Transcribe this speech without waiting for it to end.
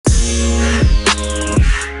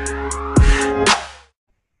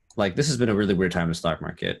like this has been a really weird time in the stock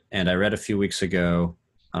market. And I read a few weeks ago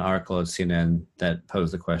an article at CNN that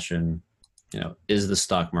posed the question, is the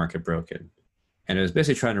stock market broken? And it was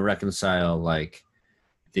basically trying to reconcile like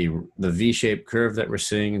the V-shaped curve that we're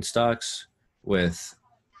seeing in stocks with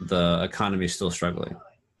the economy still struggling.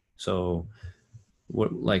 So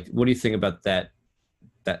what do you think about that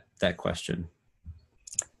question?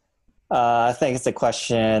 I think it's a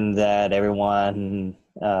question that everyone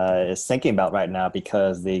is thinking about right now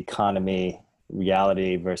because the economy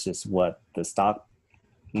reality versus what the stock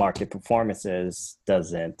market performance is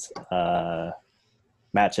doesn't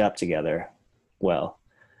match up together well.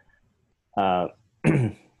 I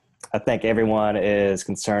think everyone is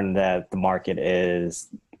concerned that the market the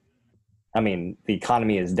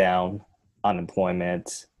economy is down,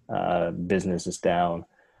 unemployment, business is down.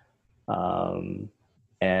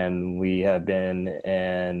 And we have been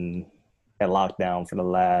in a lockdown for the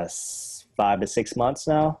last 5 to 6 months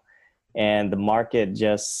now. And the market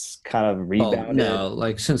just kind of rebounded. Oh, no,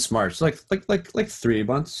 like since March, like 3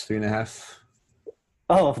 months, 3.5.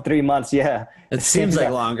 Oh, 3 months, yeah. It seems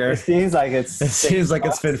like longer. It seems like it's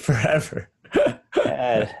been forever.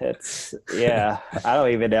 I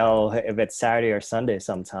don't even know if it's Saturday or Sunday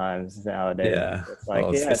sometimes nowadays. Yeah. It's like,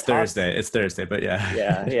 it's Thursday. It's Thursday, but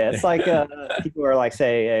yeah. Yeah. It's like people are like,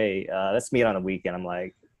 say, hey, let's meet on the weekend. I'm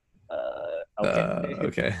like, okay.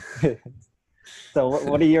 Okay. So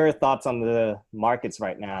what are your thoughts on the markets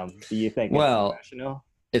right now? Do you think it's rational?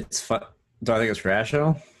 It's fun. Do I think it's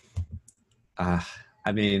rational? I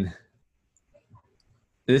mean,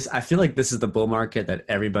 I feel like this is the bull market that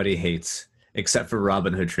everybody hates, except for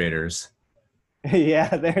Robinhood traders.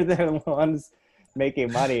 Yeah, they're the ones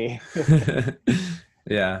making money.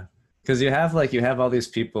 Yeah, because you have all these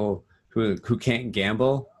people who can't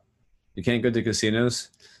gamble. You can't go to casinos,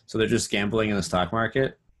 so they're just gambling in the stock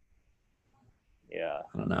market. Yeah.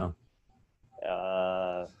 I don't know.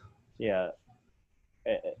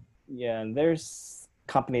 And there's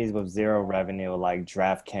companies with zero revenue like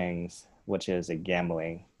DraftKings, which is a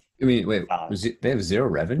gambling. I mean, wait, they have zero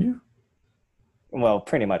revenue? Well,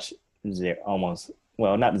 pretty much zero, almost.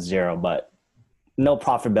 Well, not zero, but no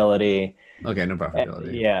profitability. Okay, no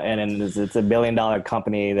profitability. And it's a $1 billion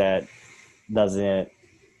company that doesn't.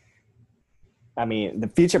 I mean, the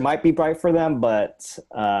future might be bright for them, but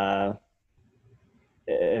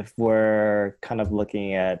if we're kind of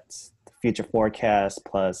looking at the future forecast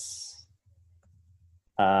plus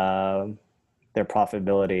their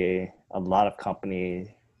profitability, a lot of companies'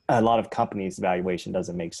 valuation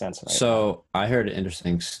doesn't make sense right now. I heard an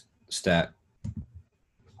interesting stat.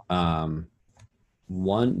 There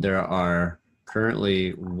are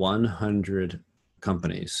currently 100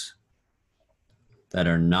 companies that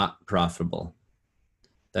are not profitable,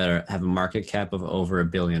 that have a market cap of over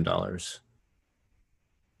 $1 billion.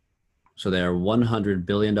 So there are 100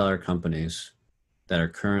 billion-dollar companies that are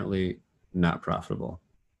currently not profitable.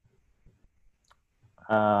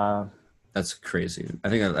 That's crazy. I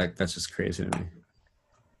think that's just crazy to me.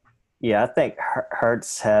 Yeah, I think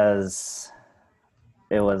Hertz I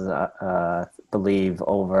believe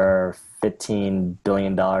over $15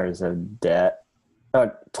 billion of debt,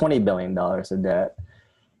 or $20 billion of debt,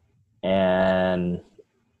 and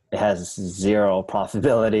it has zero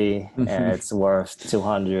profitability, and it's worth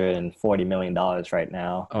 $240 million right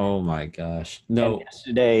now. Oh my gosh! No, and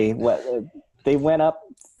yesterday they went up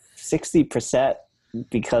 60%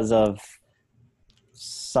 because of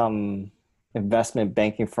some investment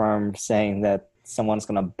banking firm saying that someone's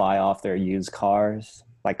going to buy off their used cars.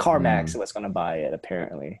 Like CarMax was going to buy it,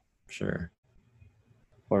 apparently. Sure.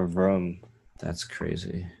 Or Vroom. That's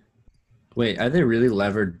crazy. Wait, are they really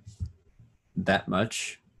levered that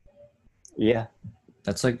much? Yeah.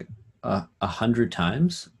 That's like 100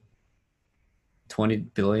 times? 20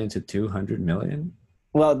 billion to 200 million?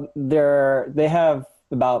 Well, they have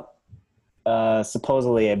about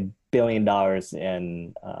supposedly $1 billion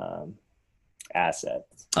in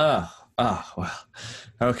assets. Oh, well,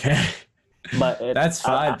 okay. But that's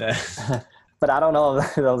fine then. But I don't know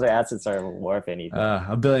if those assets are worth anything.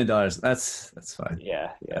 $1 billion. That's fine.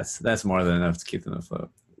 Yeah. That's more than enough to keep them afloat.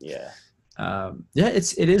 Yeah.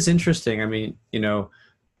 It is interesting. I mean,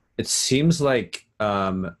 it seems like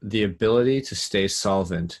the ability to stay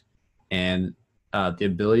solvent and the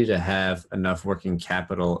ability to have enough working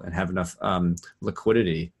capital and have enough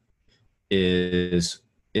liquidity is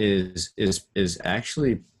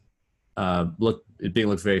actually being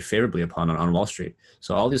looked very favorably upon on Wall Street.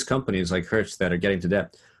 So all these companies like Hertz that are getting to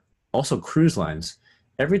debt, also cruise lines.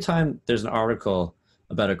 Every time there's an article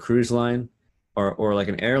about a cruise line or like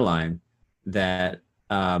an airline that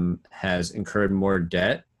has incurred more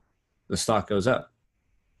debt, the stock goes up.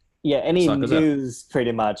 Yeah, any stock goes up. news,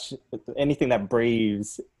 pretty much anything that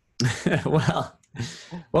breathes. well,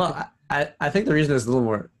 I think the reason is a little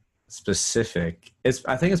more specific.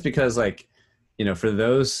 I think it's because like, for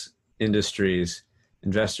those industries,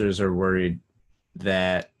 investors are worried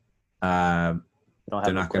that uh, Don't they're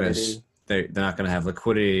have not going to liquidity. they're not going to have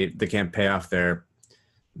liquidity. They can't pay off their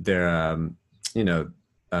you know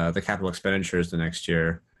the capital expenditures the next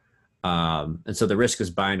year, and so the risk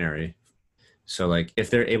is binary. So like if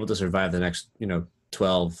they're able to survive the next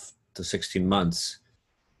 12 to 16 months,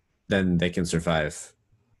 then they can survive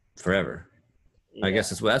forever. I Yeah, guess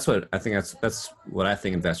that's what I think. That's what I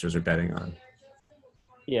think investors are betting on.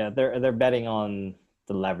 yeah, they're betting on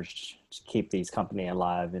the leverage to keep these company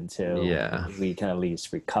alive until Yeah. we can at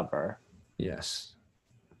least recover. Yes.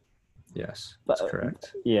 Yes. That's But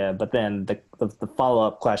correct. yeah, but then the follow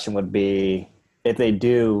up question would be if they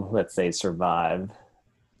do, let's say, survive,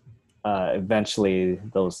 eventually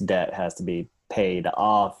those debt has to be paid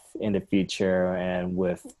off in the future, and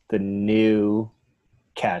with the new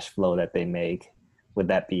cash flow that they make, would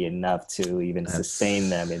that be enough to even sustain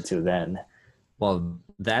them That's into then?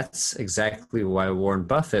 that's exactly why Warren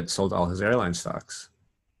Buffett sold all his airline stocks.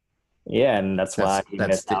 Yeah, and that's why he That's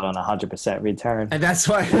missed the out on 100% return. and that's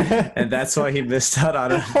why and that's why he missed out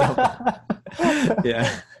on a double.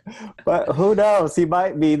 Yeah. But who knows? He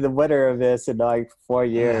might be the winner of this in like 4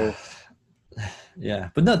 years. Yeah,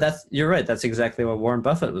 but no, you're right. That's exactly what Warren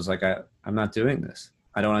Buffett was like. I'm not doing this.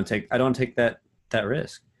 I don't take that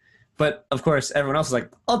risk. But of course, everyone else is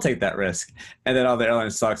like, I'll take that risk. And then all the airline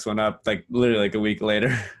stocks went up like literally like a week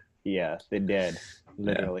later. Yeah, they did.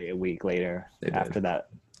 Yeah, Literally a week later they after did. that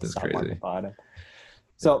That's stock crazy. market bottom.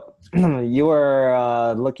 So you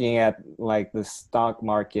were looking at like the stock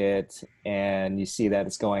market, and you see that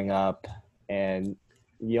it's going up, and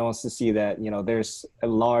you also see that there's a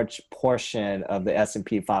large portion of the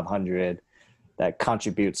S&P 500 that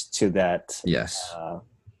contributes to that Yes.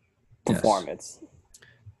 performance.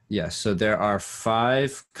 Yes. So there are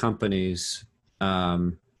 5 companies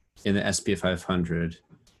in the SP 500,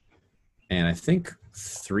 and I think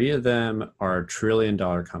 3 of them are $1 trillion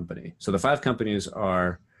company. So the 5 companies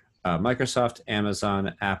are Microsoft,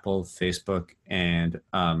 Amazon, Apple, Facebook, and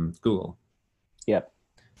Google. Yep.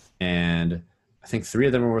 And I think 3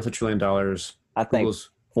 of them are worth $1 trillion. I think Google's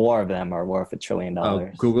 4 of them are worth $1 trillion.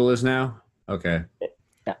 Google is now okay.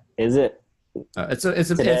 Is it today? It's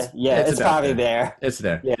about probably there. It's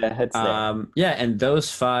there. Yeah, it's there. Yeah, and those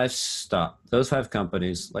 5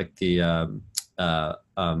 companies, like the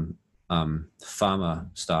Fama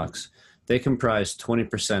stocks, they comprise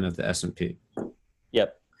 20% of the S&P.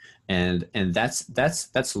 Yep. And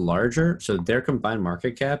that's larger. So their combined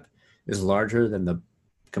market cap is larger than the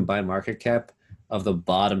combined market cap of the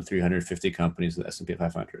bottom 350 companies of the S&P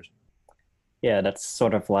 500. Yeah, that's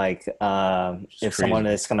sort of like if someone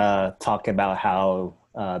is gonna talk about how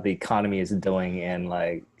the economy is doing in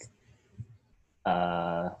like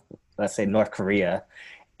let's say North Korea,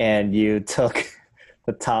 and you took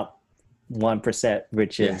the top 1%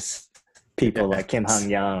 richest people like Kim Hong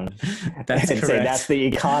Young That's and correct. say that's the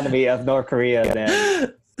economy of North Korea,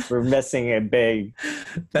 then we're missing a big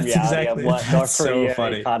reality of what North Korea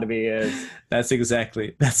economy is. That's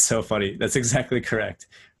so funny. That's exactly correct.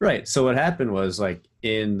 Right. So what happened was like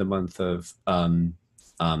in the month of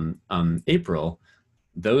April,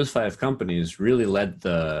 those 5 companies really led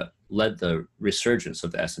the resurgence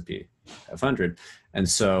of the S&P 500. And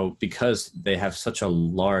so because they have such a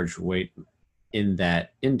large weight in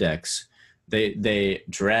that index, they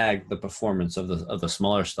drag the performance of the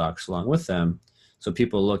smaller stocks along with them. So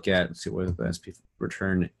people look at, let's see, what is the S&P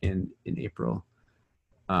return in April?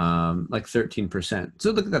 Like 13%.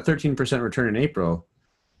 So look at that 13% return in April,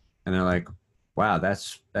 and they're like, wow,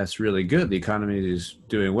 that's really good. The economy is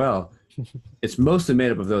doing well. It's mostly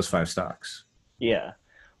made up of those 5 stocks. Yeah.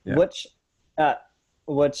 Which I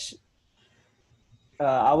would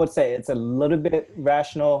say it's a little bit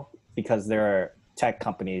rational because there are tech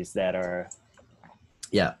companies that are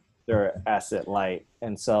they're asset light,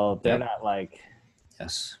 and so they're not like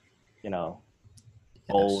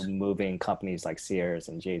old moving companies like Sears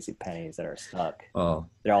and JCPenney's that are stuck. Oh,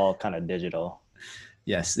 they're all kind of digital.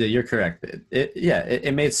 Yes, you're correct.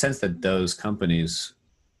 It made sense that those companies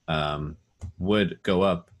would go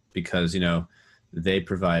up because they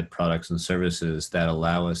provide products and services that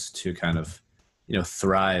allow us to kind of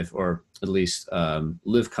thrive, or at least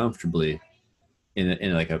live comfortably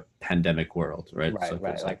in like a pandemic world, right?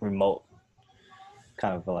 Right. Like remote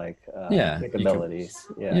kind of like capabilities.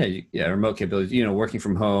 Remote capabilities. Working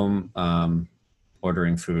from home,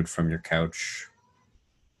 ordering food from your couch,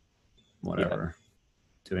 whatever,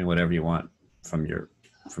 doing whatever you want from your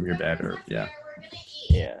from your bed, or yeah.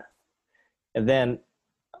 Yeah. And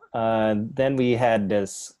then we had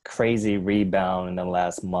this crazy rebound in the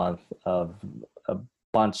last month of a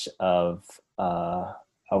bunch of, I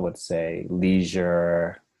would say,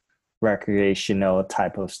 leisure, recreational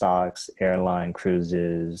type of stocks, airline,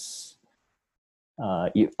 cruises,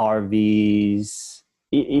 RVs,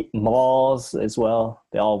 malls as well.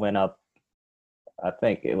 They all went up. I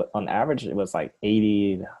think on average it was like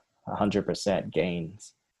 80 to 100%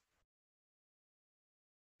 gains.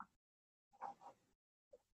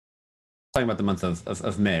 Talking about the month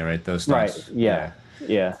of May, right? Those Right. stocks. Yeah.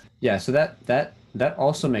 Yeah. Yeah. So that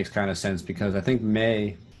also makes kind of sense, because I think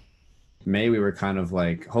May we were kind of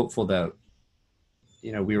like hopeful that,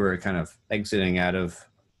 we were kind of exiting out of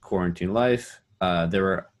quarantine life. There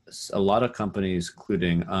were a lot of companies,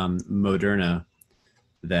 including Moderna,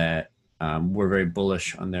 that were very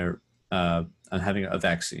bullish on their on having a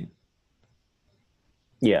vaccine.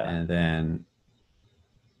 Yeah. And then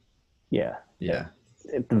Yeah. yeah,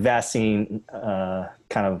 The vaccine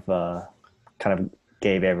kind of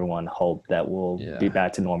gave everyone hope that we'll be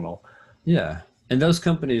back to normal. Yeah, and those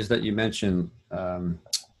companies that you mentioned, the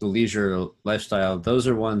leisure lifestyle, those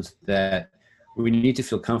are ones that we need to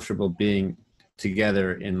feel comfortable being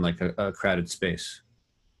together in like a crowded space.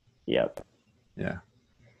 Yep. Yeah.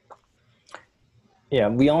 Yeah.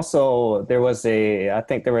 We also, I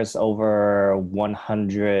think there was over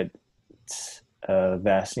 100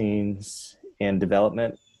 vaccines in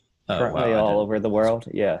development currently all over the world.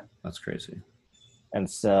 Yeah. That's crazy.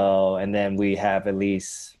 And then we have at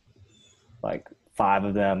least like 5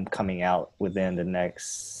 of them coming out within the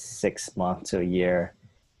next 6 months to a year.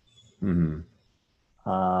 Mm-hmm.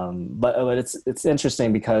 But it's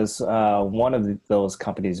interesting because one of those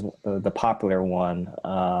companies, the popular one,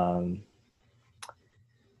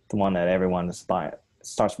 the one that everyone is buying,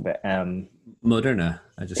 starts with the M. Moderna.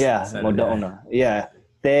 I just Moderna. Yeah.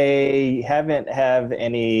 They haven't have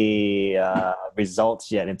any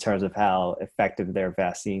results yet in terms of how effective their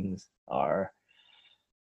vaccines are,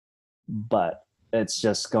 but it's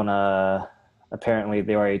just gonna, apparently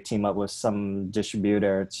they already team up with some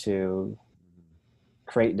distributor to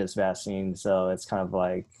create this vaccine, so it's kind of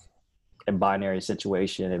like a binary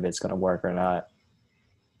situation if it's gonna work or not.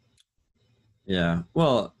 Yeah.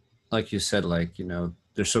 Well, like you said, like,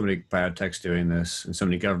 there's so many biotechs doing this and so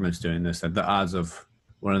many governments doing this that the odds of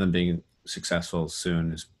one of them being successful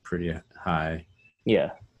soon is pretty high.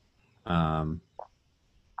 Yeah.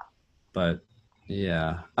 But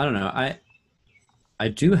yeah, I don't know. I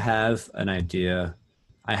do have an idea.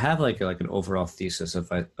 I have like an overall thesis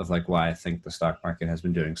of like why I think the stock market has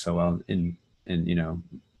been doing so well in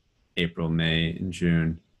April, May, and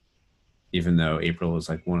June, even though April was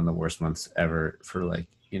like one of the worst months ever for like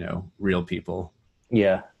real people.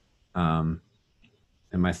 Yeah. And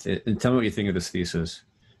and tell me what you think of this thesis.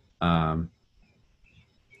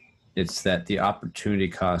 It's that the opportunity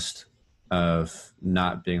cost of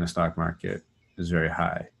not being in the stock market is very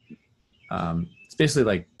high. It's basically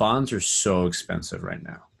like bonds are so expensive right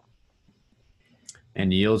now,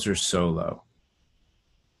 and yields are so low.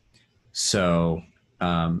 So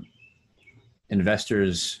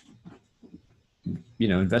investors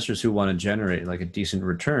who want to generate like a decent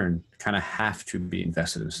return kind of have to be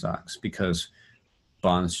invested in stocks, because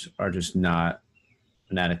bonds are just not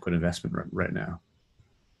an adequate investment right now.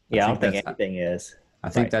 Yeah, I don't think anything is. I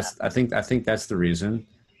think that's the reason.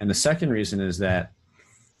 And the second reason is that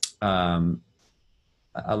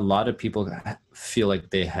a lot of people feel like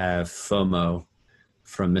they have FOMO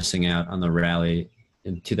from missing out on the rally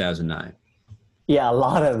in 2009. Yeah, a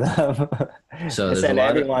lot of them. So it's in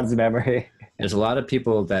everyone's memory. There's a lot of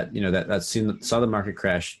people that saw the market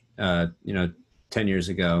crash 10 years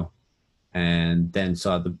ago, and then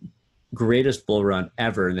saw the greatest bull run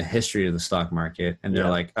ever in the history of the stock market, and they're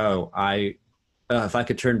like, oh, if I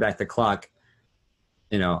could turn back the clock,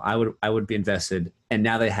 I would be invested. And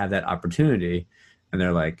now they have that opportunity, and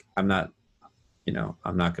they're like, I'm not going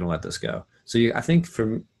to let this go. So I think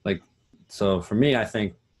for me, I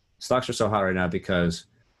think stocks are so hot right now because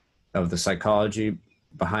of the psychology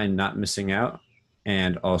behind not missing out,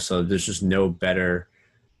 and also there's just no better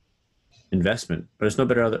investment. There's no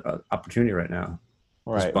better other opportunity right now.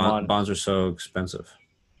 Right. Bonds are so expensive.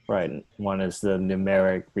 Right. One is the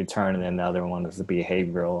numeric return, and then the other one is the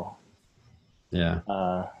behavioral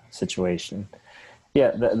situation.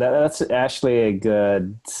 Yeah, that's actually a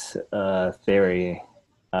good theory,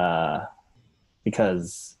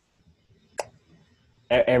 because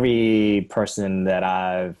every person that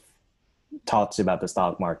I've talked to about the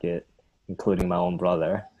stock market, including my own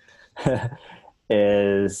brother,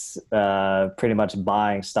 is pretty much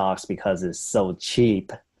buying stocks because it's so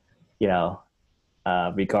cheap, you know,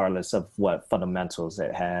 regardless of what fundamentals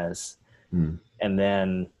it has. And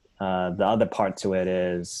then the other part to it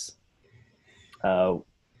is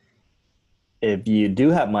if you do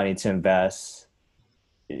have money to invest,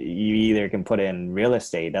 you either can put it in real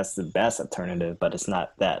estate. That's the best alternative, but it's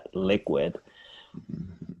not that liquid.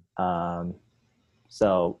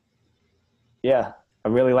 So, yeah, I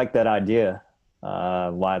really like that idea.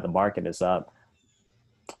 Why the market is up.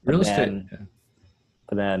 Real estate.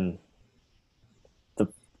 But then the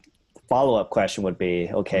follow-up question would be,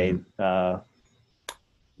 okay,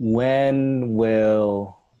 when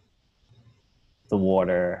will the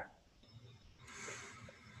water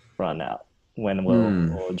run out? When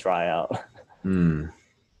will it dry out?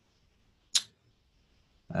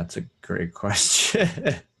 That's a great question.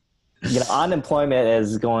 Unemployment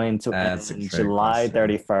is going to That's end July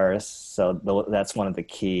 31st. So that's one of the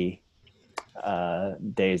key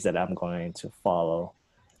days that I'm going to follow.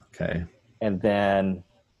 Okay. And then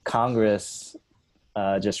Congress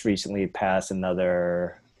just recently passed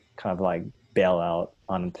another kind of like bailout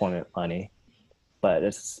unemployment money, but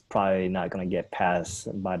it's probably not going to get passed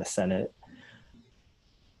by the Senate.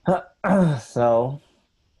 So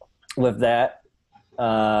with that,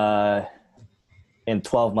 in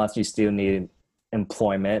 12 months, you still need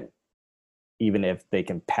employment. Even if they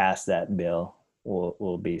can pass that bill,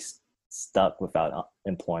 we'll be stuck without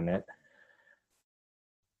employment.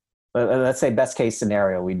 But let's say best case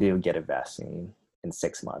scenario, we do get a vaccine in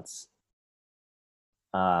 6 months.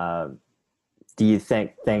 Do you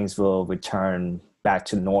think things will return back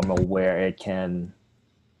to normal where it can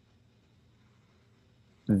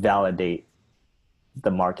validate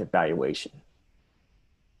the market valuation?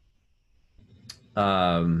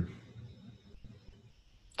 Can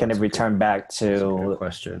it return back to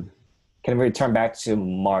question? Can it return back to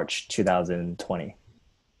March 2020?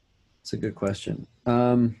 It's a good question.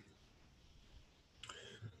 I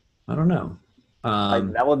don't know.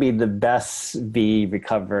 That would be the best V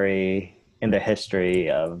recovery in the history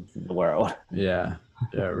of the world. Yeah,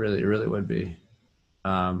 it really would be.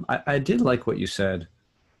 I did like what you said.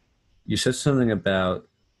 You said something about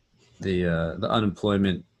the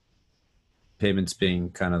unemployment payments being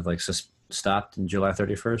kind of like stopped in July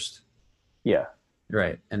 31st. Yeah.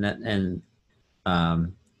 Right. And I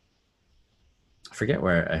forget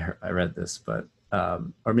where I read this, but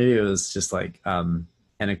or maybe it was just like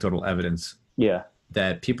anecdotal evidence. Yeah.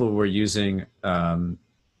 That people were using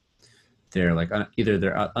their like either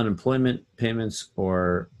their unemployment payments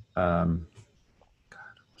or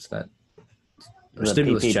what's that? Or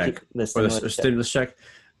stimulus PPP, check or the stimulus check.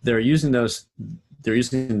 They're using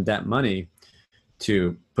that money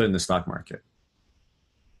to put in the stock market.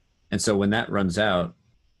 And so when that runs out,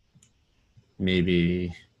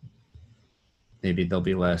 maybe there'll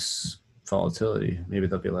be less volatility. Maybe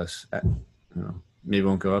there'll be less, maybe it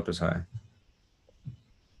won't go up as high.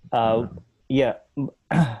 Yeah.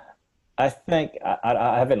 I think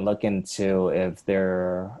I haven't looked into if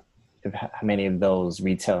how many of those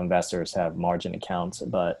retail investors have margin accounts,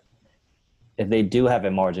 but if they do have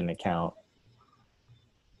a margin account,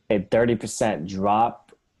 a 30%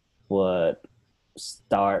 drop would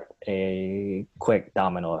start a quick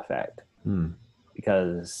domino effect.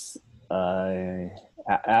 Because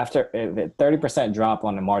after a 30% drop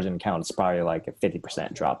on the margin account, it's probably like a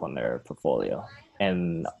 50% drop on their portfolio,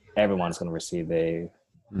 and everyone's going to receive a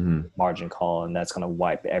margin call, and that's going to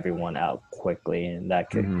wipe everyone out quickly, and that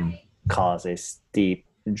could cause a steep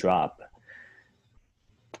drop.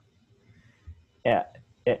 Yeah,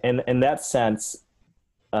 in that sense,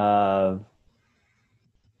 the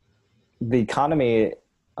economy,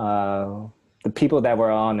 the people that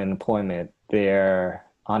were on unemployment, their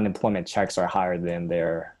unemployment checks are higher than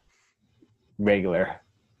their regular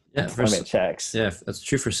employment checks. Yeah, that's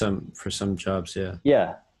true for some jobs. Yeah.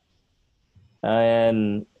 Yeah.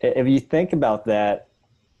 And if you think about that,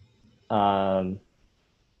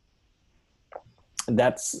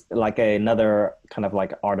 that's like another kind of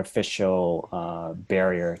like artificial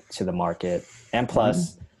barrier to the market. And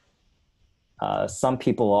plus, some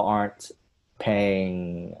people aren't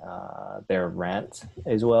paying their rent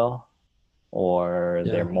as well, or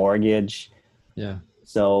their mortgage. Yeah.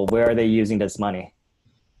 So where are they using this money?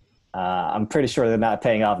 I'm pretty sure they're not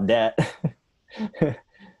paying off debt.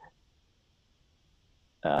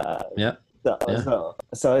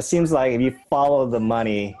 So it seems like if you follow the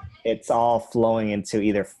money, it's all flowing into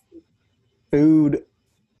either food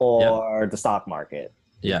or the stock market.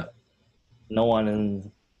 Yeah. No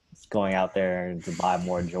one is going out there to buy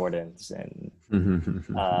more Jordans and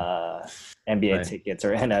NBA Right. tickets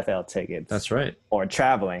or NFL tickets. That's right. Or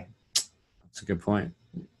traveling. That's a good point.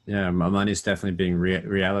 Yeah, my money's definitely being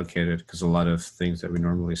reallocated because a lot of things that we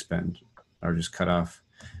normally spend are just cut off.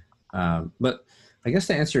 But I guess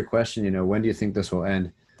to answer your question, when do you think this will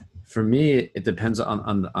end? For me, it depends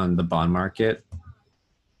on the bond market,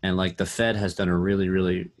 and like the Fed has done a really,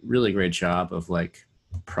 really, really great job of like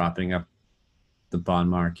propping up the bond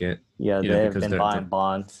market. Yeah, they've been buying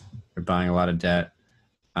bonds. They're buying a lot of debt,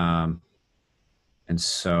 and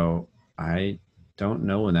so I don't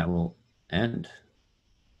know when that will end.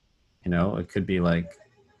 It could be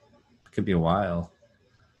a while.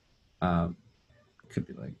 It could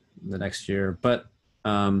be like the next year. But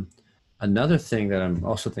another thing that I'm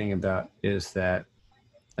also thinking about is that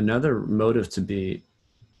another motive to be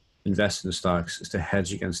invested in stocks is to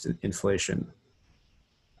hedge against inflation.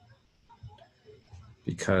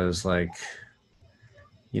 Because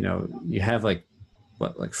you have like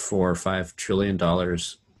 4 or 5 trillion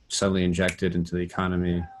dollars suddenly injected into the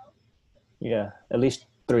economy. Yeah, at least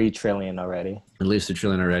 3 trillion already. At least $1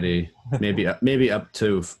 trillion already, maybe up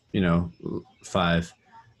to 5,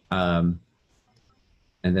 and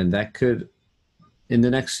then that could, in the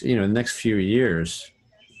next few years,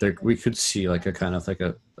 we could see like a kind of like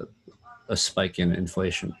a spike in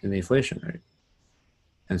inflation, in the inflation rate,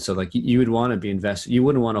 and so like you would want to be invested. You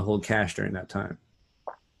wouldn't want to hold cash during that time.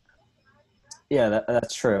 Yeah,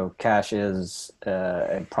 that's true. Cash is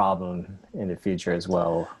a problem in the future as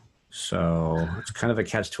well. So it's kind of a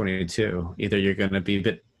catch-22. Either you're going to be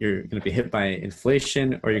hit by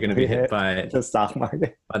inflation, or you're going to be hit by the stock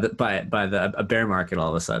market, by a bear market all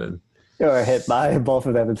of a sudden, or hit by both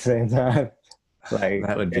of them at the same time. Like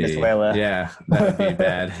that would Venezuela. Yeah, that would be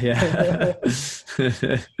bad. Yeah,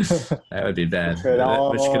 that would be bad. Which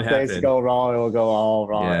could happen. Things go wrong, it will go all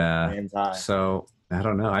wrong at the same time. So I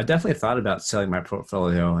don't know. I definitely thought about selling my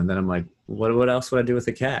portfolio, and then I'm like, what else would I do with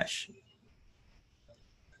the cash?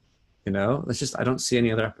 It's just, I don't see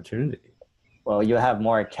any other opportunity. Well, you have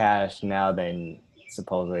more cash now than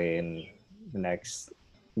supposedly in the next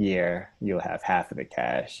year. You'll have half of the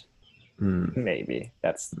cash. Maybe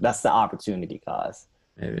that's the opportunity cost.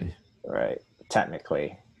 Maybe. Right.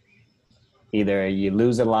 Technically, either you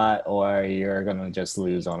lose a lot, or you're going to just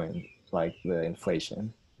lose on it, like the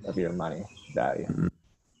inflation of your money value.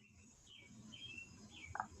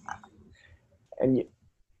 And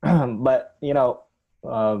but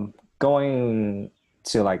going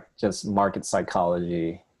to like just market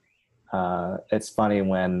psychology, it's funny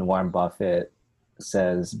when Warren Buffett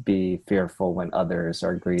says be fearful when others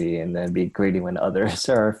are greedy, and then be greedy when others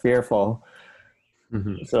are fearful.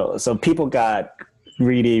 So people got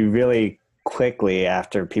greedy really quickly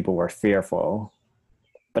after people were fearful,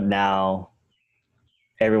 but now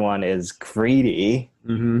everyone is greedy.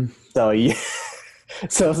 So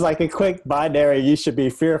it's like a quick binary. You should be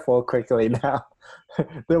fearful quickly now.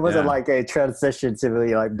 There wasn't like a transition to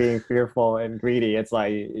really like being fearful and greedy. It's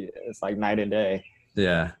like night and day.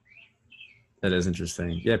 Yeah, that is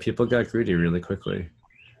interesting. Yeah, people got greedy really quickly,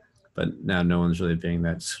 but now no one's really being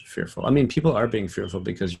that fearful. I mean, people are being fearful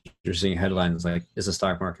because you're seeing headlines like, is the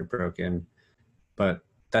stock market broken? But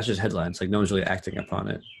that's just headlines. Like, no one's really acting upon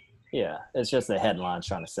it. Yeah, it's just the headlines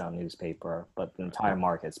trying to sell a newspaper, but the entire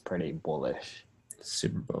market's pretty bullish.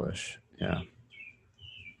 Super bullish. Yeah.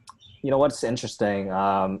 What's interesting?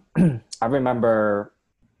 I remember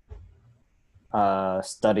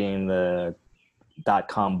studying the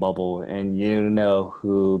 .com bubble, and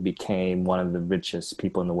who became one of the richest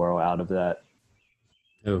people in the world out of that?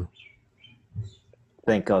 Who?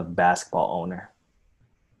 Think of basketball owner.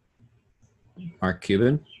 Mark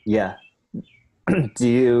Cuban? Yeah. Do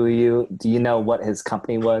you know what his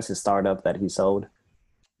company was, his startup that he sold?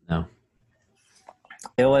 No.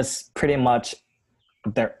 It was pretty much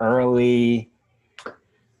it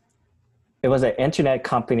was an internet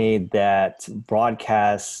company that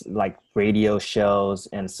broadcasts like radio shows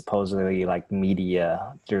and supposedly like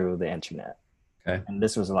media through the internet. Okay. And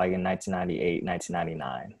this was like in 1998,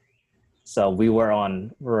 1999. So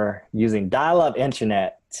we're using dial-up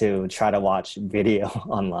internet to try to watch video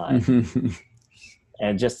online.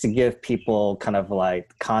 And just to give people kind of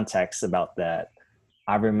like context about that,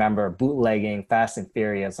 I remember bootlegging Fast and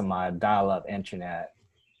Furious on my dial-up internet,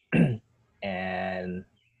 and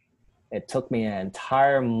it took me an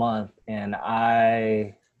entire month, and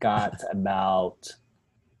I got about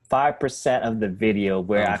 5% of the video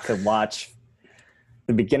where I could watch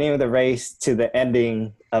the beginning of the race to the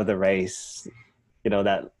ending of the race,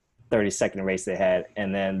 that 30-second race they had,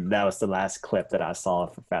 and then that was the last clip that I saw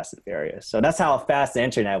for Fast and Furious. So that's how fast the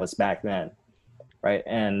internet was back then. right?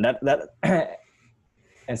 And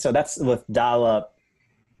and so that's with dial-up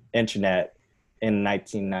internet in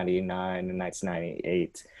 1999 and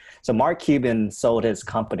 1998. So Mark Cuban sold his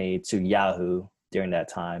company to Yahoo during that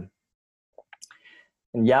time.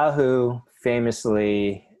 And Yahoo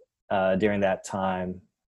famously, during that time,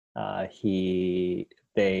 they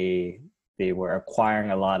were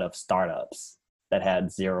acquiring a lot of startups that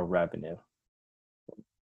had zero revenue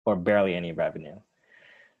or barely any revenue.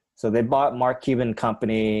 So they bought Mark Cuban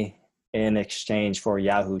company in exchange for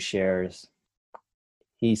Yahoo shares.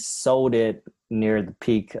 He sold it near the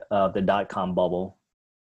peak of the dot-com bubble.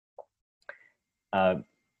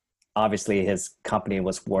 Obviously, his company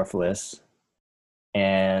was worthless,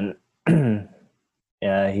 and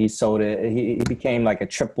he sold it. He became like a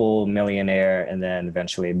triple millionaire and then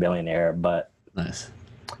eventually a billionaire. But Nice.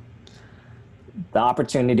 the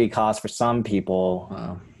opportunity cost for some people.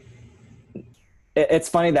 Wow. It's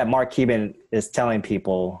funny that Mark Cuban is telling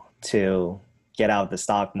people to get out of the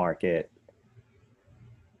stock market,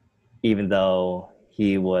 even though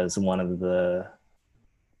he was one of the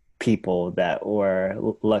people that were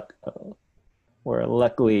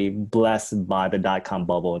luckily blessed by the dot-com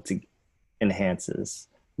bubble to enhance his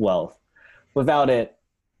wealth. Without it,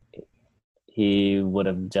 he would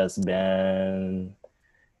have just been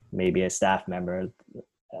maybe a staff member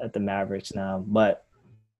at the Mavericks now. But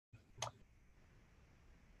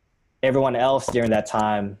everyone else during that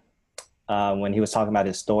time, when he was talking about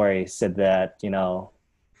his story, said that, you know,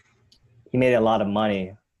 he made a lot of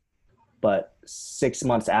money, but 6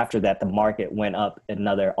 months after that, the market went up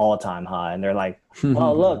another all-time high. And they're like,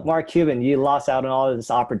 oh, look, Mark Cuban, you lost out on all this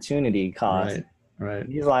opportunity cost. Right.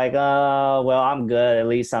 He's like, well, I'm good. At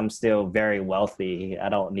least I'm still very wealthy. I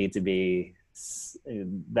don't need to be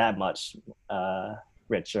that much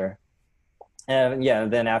richer. And yeah,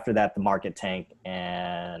 then after that, the market tanked,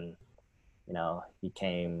 and, you know, he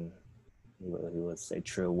was a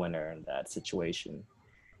true winner in that situation.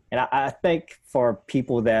 And I think for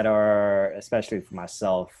people that are, especially for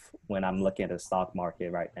myself, when I'm looking at the stock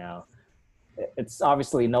market right now, it's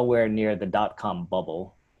obviously nowhere near the dot-com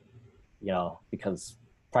bubble, you know, because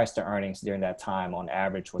price to earnings during that time on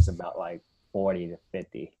average was about like 40 to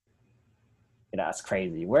 50. You know, that's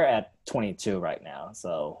crazy. We're at 22 right now.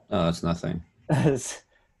 So that's nothing. that's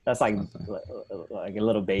like a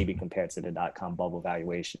little baby compared to the dot-com bubble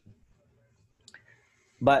valuation.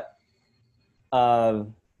 But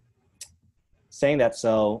saying that,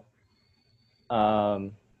 so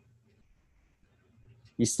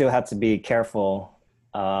you still have to be careful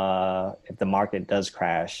if the market does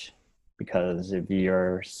crash, because if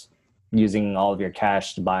you're using all of your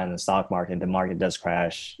cash to buy in the stock market, the market does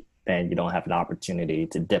crash, then you don't have an opportunity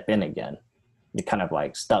to dip in again. You're kind of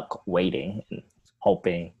like stuck waiting and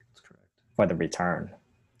hoping for the return.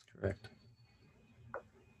 Correct.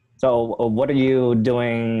 So what are you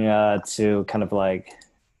doing to kind of like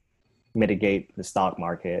mitigate the stock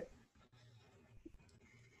market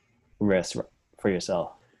risk for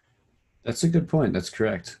yourself? That's a good point. That's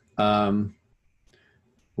correct. Well,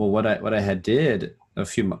 what I had did a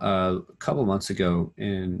couple months ago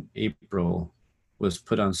in April was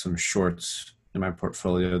put on some shorts in my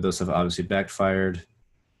portfolio. Those have obviously backfired.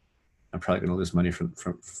 I'm probably going to lose money from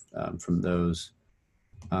those.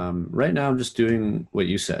 Right now, I'm just doing what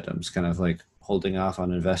you said. I'm just kind of like holding off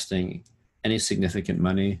on investing any significant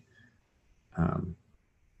money.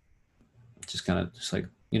 Just like,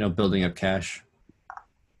 you know, building up cash.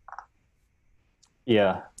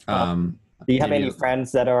 Yeah. Do you have any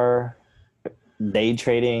friends that are day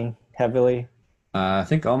trading heavily? I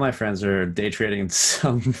think all my friends are day trading in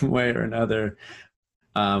some way or another.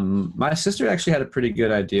 My sister actually had a pretty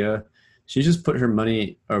good idea. She just put her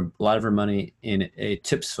money, or a lot of her money, in a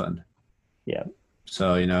tips fund. Yeah.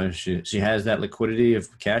 So, you know, she has that liquidity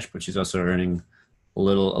of cash, but she's also earning a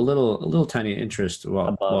little tiny interest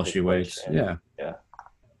while she waits. Yeah. Yeah.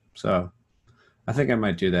 So I think I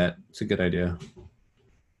might do that. It's a good idea.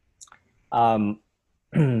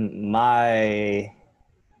 My,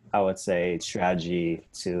 I would say, strategy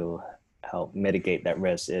to help mitigate that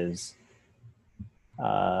risk is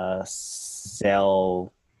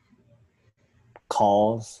sell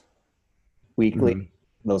calls weekly.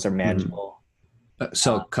 Mm-hmm. Those are manageable.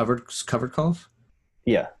 So covered calls?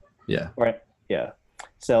 Yeah. Yeah. Right. Yeah.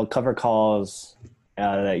 So covered calls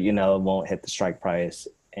that, you know, won't hit the strike price,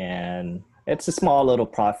 and it's a small little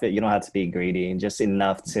profit. You don't have to be greedy, just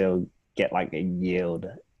enough to get like a yield,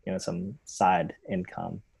 you know, some side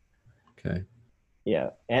income. Okay. Yeah.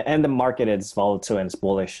 And the market is volatile and it's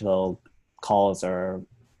bullish, so calls are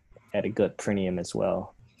at a good premium as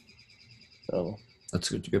well. So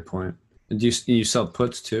that's a good point. And do you sell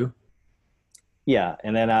puts too? Yeah,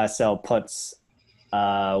 and then I sell puts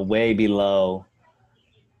way below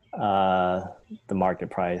uh, the market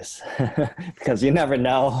price because you never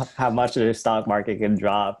know how much the stock market can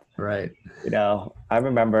drop. Right. I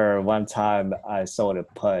remember one time I sold a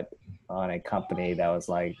put on a company that was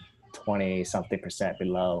like 20 something percent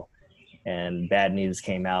below, and bad news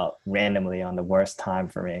came out randomly on the worst time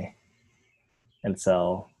for me. And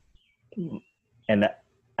so, and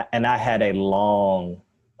and I had a long,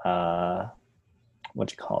 uh, what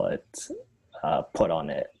you call it, put on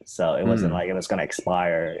it. So it wasn't Mm. like it was going to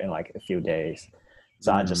expire in like a few days.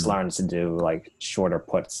 So I just Mm. learned to do like shorter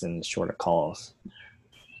puts and shorter calls. Oh,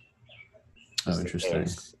 Just in interesting.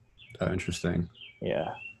 case. Oh, interesting. Yeah.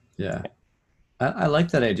 Yeah. I like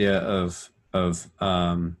that idea of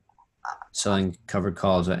selling covered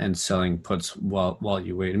calls and selling puts while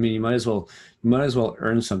you wait. I mean, you might as well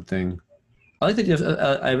earn something. I like the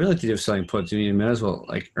idea I really like the idea of selling puts. I mean, you might as well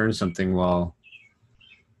like earn something while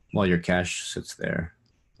your cash sits there,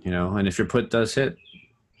 And if your put does hit,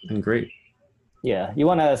 then great. Yeah. You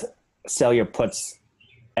want to sell your puts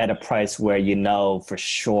at a price where you know for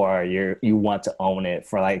sure you want to own it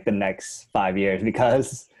for like the next 5 years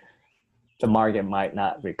because the market might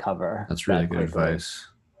not recover That's really that good quickly. advice.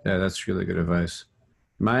 Yeah, that's really good advice.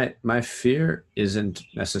 My fear isn't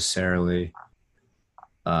necessarily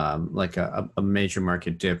like a major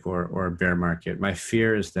market dip or a bear market. My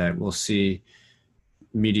fear is that we'll see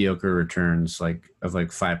mediocre returns like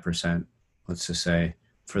 5%, let's just say,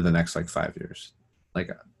 for the next like 5 years. Like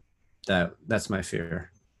that's my fear.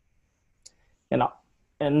 And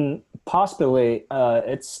and possibly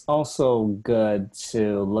it's also good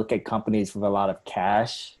to look at companies with a lot of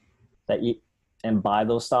cash that you and buy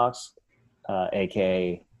those stocks,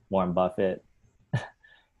 aka Warren Buffett.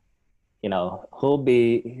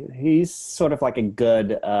 He's sort of like a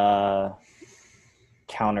good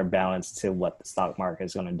counterbalance to what the stock market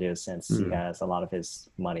is going to do since he Hmm. has a lot of his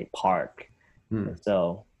money parked. Hmm.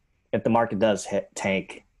 So if the market does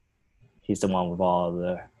tank, he's the one with all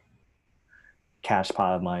the cash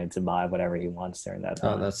pile of money to buy whatever he wants during that Oh,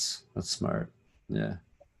 time. that's smart. Yeah.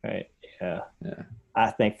 Right. Yeah. Yeah.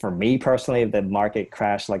 I think for me personally, if the market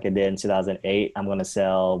crashed like it did in 2008, I'm going to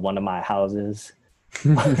sell one of my houses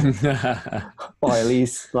or at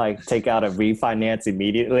least like take out a refinance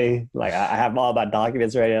immediately. Like I have all my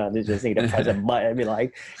documents ready. I just need to press a button and be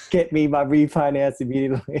like, get me my refinance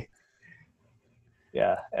immediately.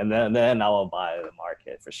 Yeah. And then I will buy the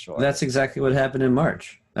market for sure. That's exactly what happened in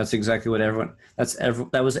March. That's exactly what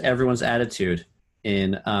that was everyone's attitude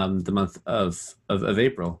in the month of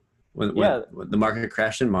April Yeah. when the market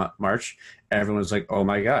crashed in March. Everyone was like, "Oh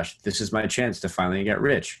my gosh, this is my chance to finally get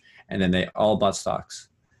rich," and then they all bought stocks.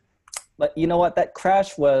 But you know what? That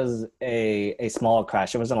crash was a small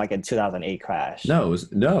crash. It wasn't like a 2008 crash. No,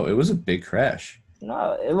 it was a big crash.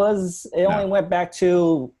 No, it was. It only No, went back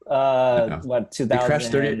to no, what it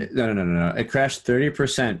crashed 30. 2000. No, no, no, no, no. It crashed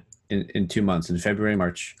 30% in 2 months in February,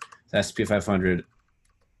 March. The S&P 500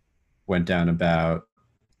 went down about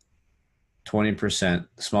 20%.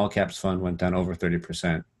 The small caps fund went down over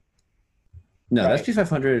 30%. No, the Right, S&P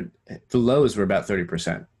 500, the lows were about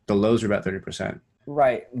 30%. The lows were about 30%.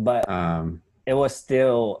 right, but Um, it was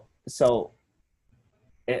still so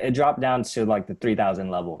it dropped down to like the 3,000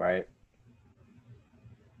 level, right?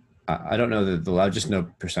 I don't know I just know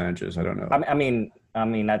percentages. I don't know. I mean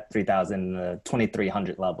not 3,000,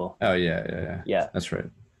 2,300 level. Oh yeah, yeah, yeah. Yeah, That's right.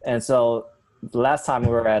 and so the last time we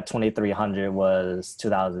were at 2,300 was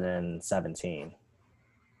 2017.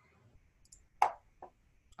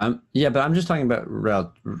 Yeah, but I'm just talking about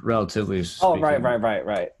relatively Oh, right, speaking. right, right,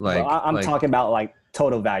 right. But Like I'm like talking about like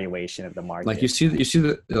total valuation of the like market. you see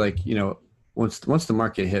the like once the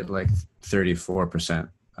market hit like 34%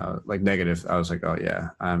 like negative, I was like, oh yeah,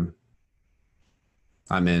 I'm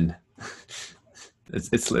in.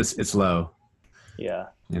 It's low, Yeah.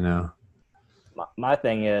 you know. My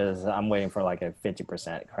thing is I'm waiting for like a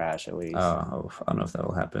 50% crash at least. Oh, I don't know if that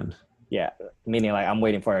will happen. Yeah, meaning like I'm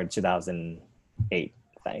waiting for a 2008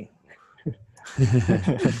 thing.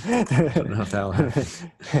 I don't know if that will happen.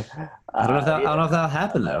 I don't know if that'll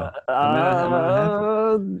happen though. It might not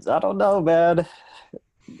happen. I don't know, man.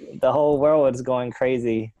 The whole world is going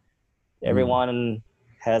crazy. Mm, Everyone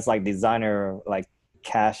has like designer like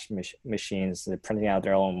cash machines. They're printing out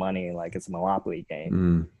their own money like it's a monopoly game,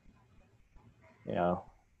 mm, you know.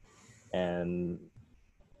 And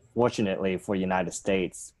fortunately for the United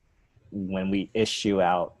States, when we issue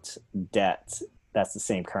out debt, that's the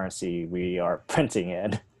same currency we are printing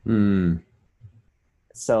in. mm,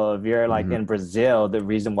 So if you're like mhm, in Brazil, the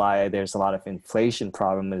reason why there's a lot of inflation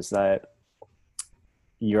problem is that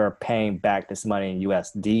you're paying back this money in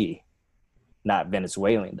USD. not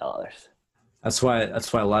Venezuelan dollars. That's why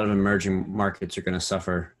a lot of emerging markets are going to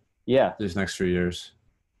suffer Yeah, these next few years.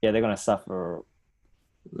 yeah, they're gonna suffer.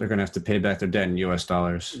 They're going to have to pay back their debt in U.S.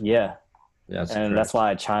 dollars. Yeah, Yeah, that's and correct. that's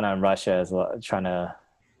why China and Russia is trying to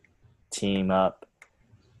team up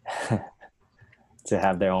to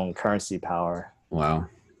have their own currency power. Wow.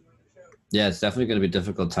 Yeah, it's definitely going to be a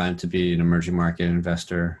difficult time to be an emerging market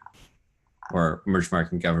investor or emerging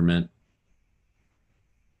market government.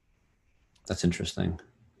 That's interesting.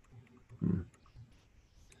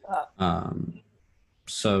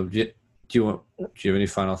 So do you have any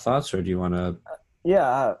final thoughts, or do you want to?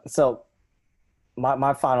 Yeah. So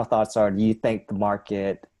my final thoughts are: do you think the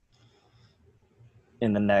market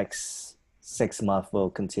in the next 6 months will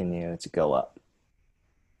continue to go up,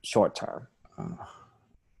 short term?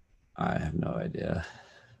 I have no idea.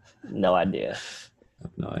 No idea. I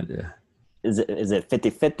have no idea. Is it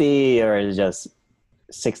 50-50 or is it just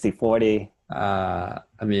 60-40? I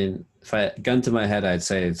mean, if I gun to my head, I'd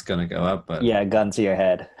say it's gonna go up, but Yeah, gun to your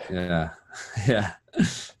head. yeah, yeah.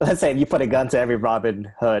 Let's say you put a gun to every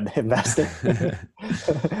Robin Hood investor.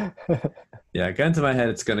 Yeah, gun to my head,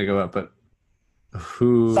 it's gonna go up, but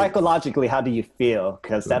who Psychologically, how do you feel?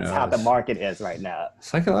 Because that's how the knows? market is right now.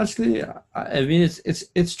 Psychologically, I mean,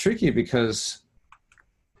 it's tricky because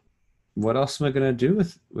what else am I gonna do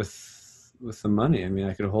with the money? I mean,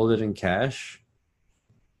 I could hold it in cash,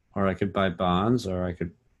 or I could buy bonds, or I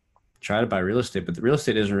could try to buy real estate, but the real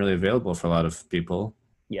estate isn't really available for a lot of people.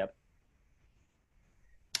 Yep.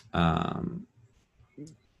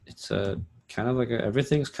 It's a kind of like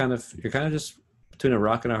everything's kind of, you're kind of just between a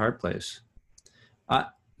rock and a hard place.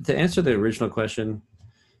 To answer the original question,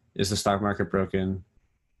 is the stock market broken?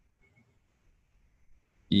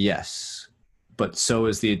 Yes, but so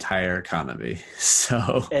is the entire economy.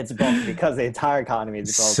 So It's broken because the entire economy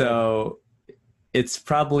is broken. So it's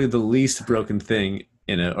probably the least broken thing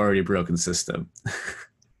in an already broken system.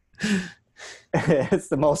 It's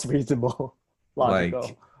the most reasonable. Logical.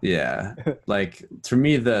 Like, yeah, like for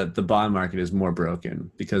me, the bond market is more broken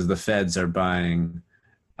because the feds are buying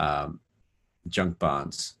junk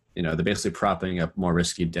bonds. You know, they're basically propping up more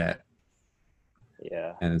risky debt,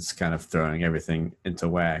 Yeah. and it's kind of throwing everything into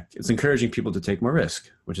whack. It's encouraging people to take more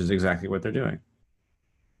risk, which is exactly what they're doing.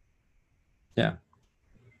 Yeah.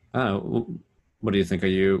 I don't know. What do you think?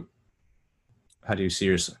 How do you see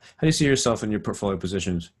yourself in your portfolio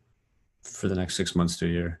positions for the next 6 months to a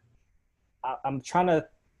year? I'm trying to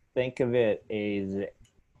think of it as,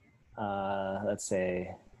 let's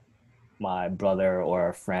say, my brother or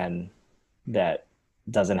a friend that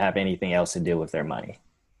doesn't have anything else to do with their money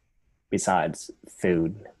besides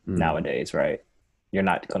food nowadays, right? You're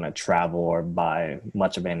not going to travel or buy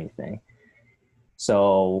much of anything.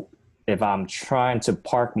 So if I'm trying to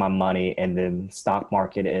park my money and the stock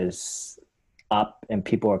market is up and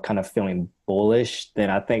people are kind of feeling bullish, then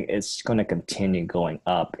I think it's going to continue going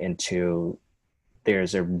up until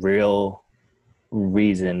there's a real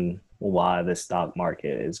reason why the stock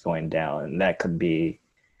market is going down. And that could be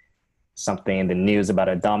something in the news about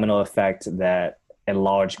a domino effect that a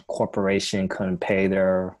large corporation couldn't pay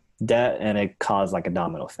their debt and it caused like a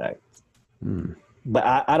domino effect. But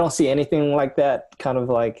I don't see anything like that kind of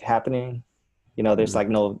like happening. You know, there's like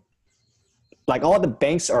no, like all the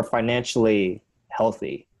banks are financially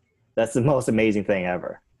healthy. That's the most amazing thing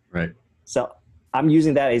ever. Right. So I'm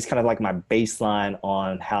using that as kind of like my baseline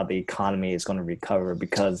on how the economy is going to recover,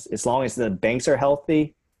 because as long as the banks are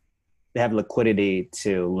healthy, they have liquidity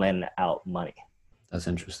to lend out money. That's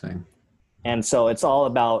interesting. And so it's all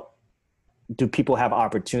about, do people have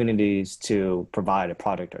opportunities to provide a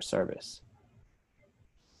product or service?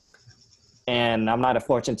 And I'm not a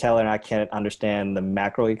fortune teller and I can't understand the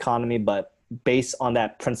macro economy, but based on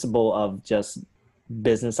that principle of just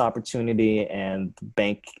business opportunity and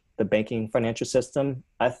the banking financial system,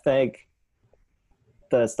 I think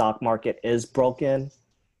the stock market is broken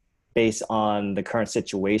based on the current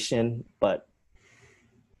situation, but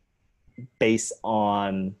based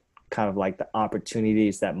on kind of like the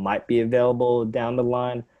opportunities that might be available down the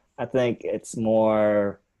line, I think it's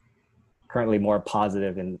currently more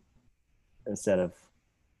positive instead of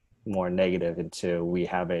more negative, until we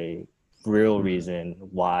have a real reason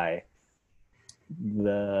why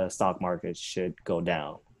the stock market should go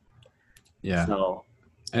down. Yeah. So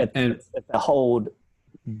And it's a hold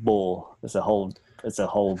bull. It's a hold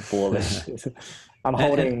bullish. I'm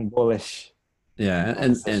holding bullish. yeah,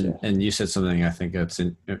 and you said something I think that's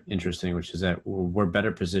interesting, which is that we're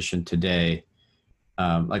better positioned today.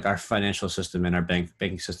 Like our financial system and our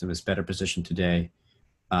banking system is better positioned today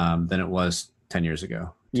than it was 10 years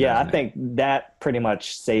ago. Yeah, I think that pretty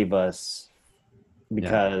much saved us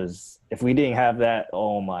because if we didn't have that,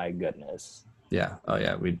 oh my goodness. Yeah. Oh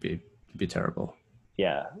yeah, we'd be terrible.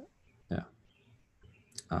 Yeah. Yeah.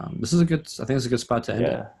 This is a good. I think it's a good spot to end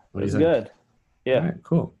it. Yeah. What do It's you think? good. Yeah. All right.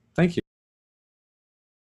 Cool. Thank you.